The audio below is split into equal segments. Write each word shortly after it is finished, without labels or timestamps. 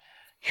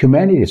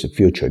Humanity's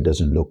future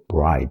doesn't look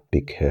bright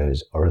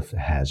because Earth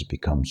has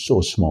become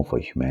so small for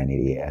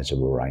humanity as of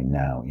right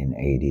now in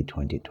AD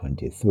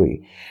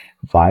 2023.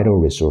 Vital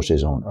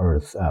resources on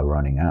Earth are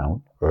running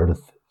out.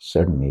 Earth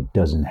certainly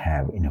doesn't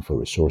have enough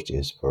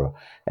resources for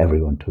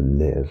everyone to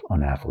live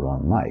an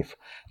long life.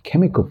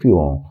 Chemical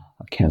fuel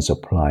can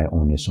supply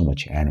only so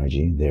much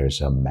energy. There's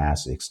a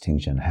mass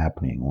extinction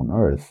happening on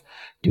Earth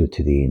due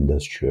to the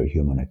industrial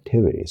human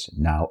activities.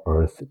 Now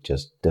Earth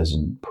just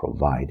doesn't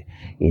provide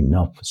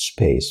enough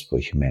space for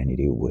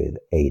humanity with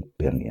 8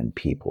 billion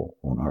people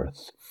on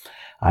Earth.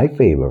 I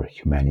favor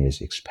humanity's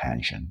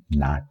expansion,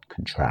 not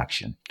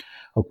contraction.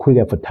 A quick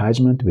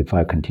advertisement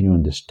before I continue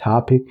on this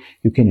topic.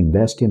 You can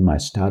invest in my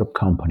startup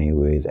company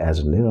with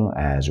as little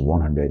as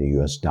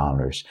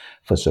 $100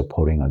 for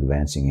supporting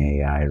advancing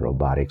AI,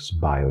 robotics,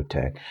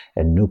 biotech,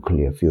 and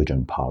nuclear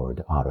fusion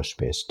powered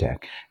aerospace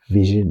tech.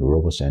 Visit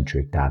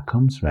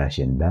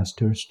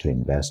robocentric.com/investors to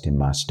invest in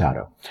my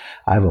startup.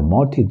 I have a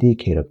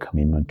multi-decade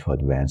commitment to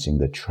advancing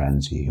the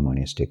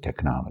transhumanistic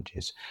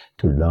technologies.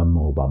 To learn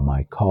more about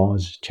my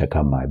cause, check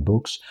out my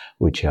books,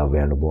 which are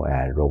available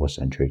at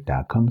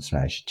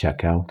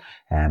robocentric.com/checkout,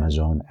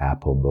 Amazon,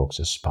 Apple Books,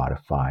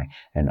 Spotify,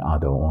 and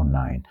other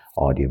online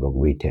audiobook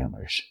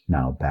retailers.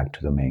 Now back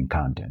to the main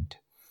content.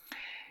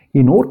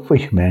 In order for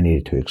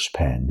humanity to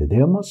expand,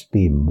 there must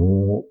be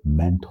more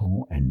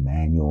mental and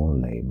manual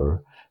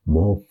labor,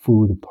 more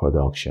food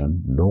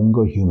production,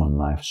 longer human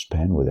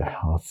lifespan with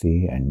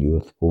healthy and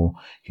youthful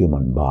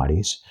human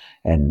bodies,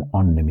 and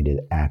unlimited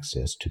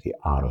access to the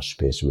outer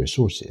space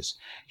resources.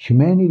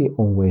 Humanity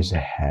always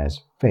has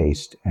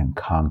faced and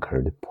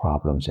conquered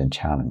problems and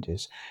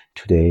challenges.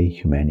 Today,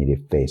 humanity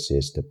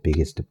faces the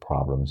biggest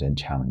problems and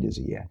challenges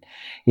yet.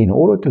 In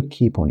order to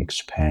keep on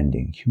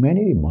expanding,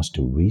 humanity must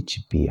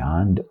reach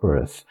beyond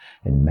Earth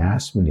and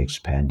massively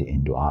expand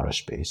into outer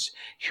space.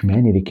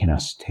 Humanity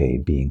cannot stay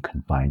being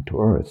confined to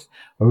Earth.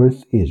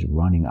 Earth is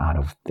running out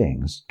of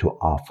things to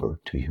offer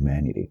to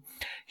humanity.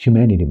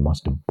 Humanity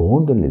must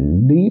boldly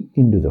leap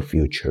into the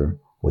future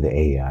with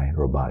AI,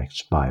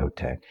 robotics,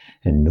 biotech,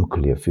 and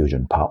nuclear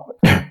fusion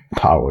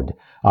powered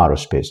outer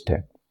space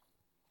tech.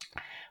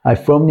 I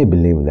firmly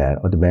believe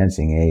that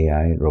advancing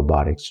AI,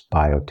 robotics,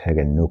 biotech,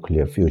 and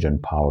nuclear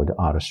fusion-powered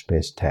outer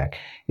space tech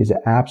is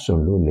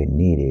absolutely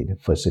needed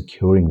for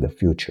securing the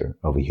future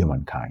of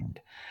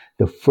humankind.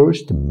 The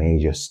first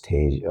major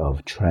stage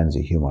of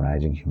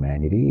transhumanizing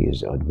humanity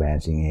is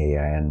advancing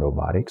AI and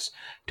robotics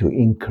to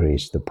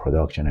increase the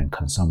production and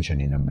consumption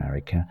in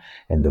America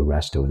and the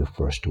rest of the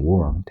first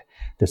world.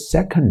 The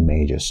second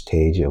major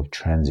stage of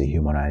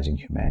transhumanizing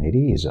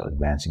humanity is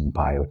advancing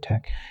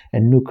biotech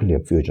and nuclear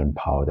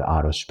fusion-powered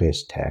outer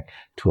space tech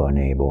to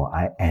enable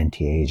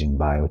anti-aging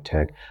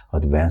biotech,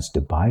 advanced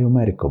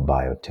biomedical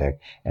biotech,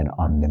 and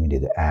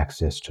unlimited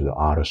access to the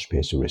outer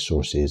space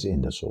resources in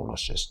the solar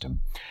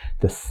system.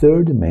 The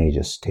third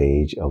major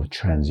stage of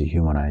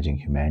transhumanizing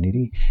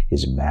humanity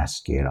is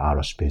mass-scale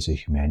outer space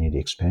humanity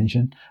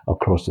expansion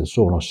across the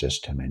solar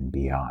system and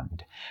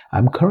beyond.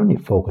 I'm currently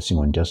focusing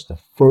on just the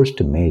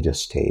first major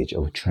stage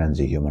of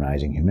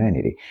transhumanizing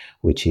humanity,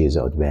 which is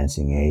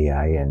advancing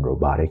AI and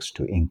robotics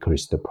to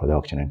increase the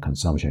production and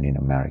consumption in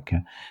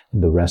America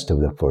and the rest of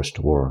the first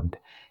world.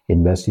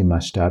 Invest in my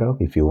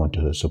startup if you want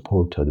to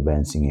support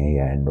advancing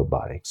AI and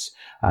robotics.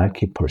 I'll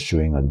keep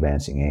pursuing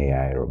advancing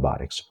AI,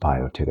 robotics,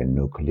 biotech, and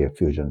nuclear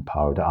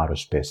fusion-powered outer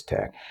space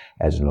tech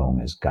as long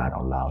as God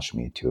allows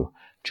me to.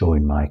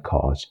 Join my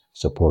cause.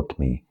 Support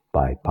me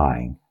by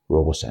buying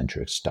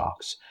robocentric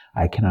stocks.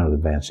 I cannot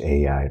advance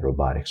AI,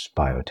 robotics,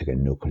 biotech,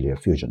 and nuclear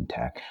fusion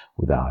tech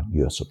without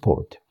your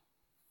support.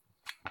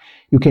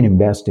 You can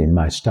invest in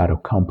my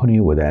startup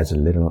company with as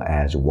little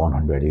as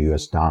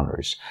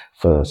 $100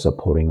 for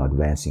supporting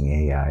advancing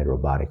AI,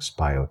 robotics,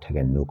 biotech,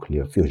 and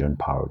nuclear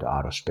fusion-powered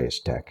outer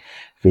space tech.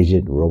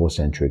 Visit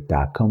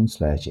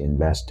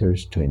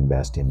robocentric.com/investors to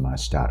invest in my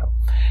startup.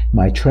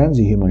 My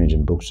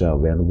transhumanism books are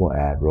available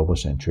at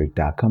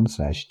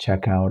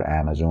robocentric.com/checkout,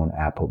 Amazon,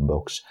 Apple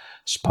Books,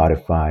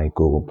 Spotify,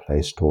 Google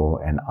Play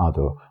Store, and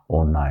other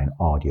online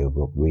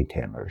audiobook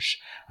retailers.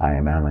 I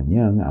am Alan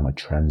Young. I'm a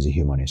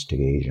transhumanistic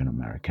Asian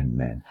American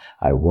man.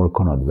 I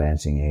work on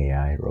advancing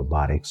AI,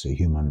 robotics,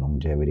 human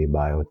longevity,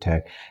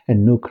 biotech,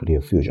 and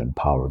nuclear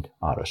fusion-powered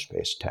outer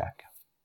space tech.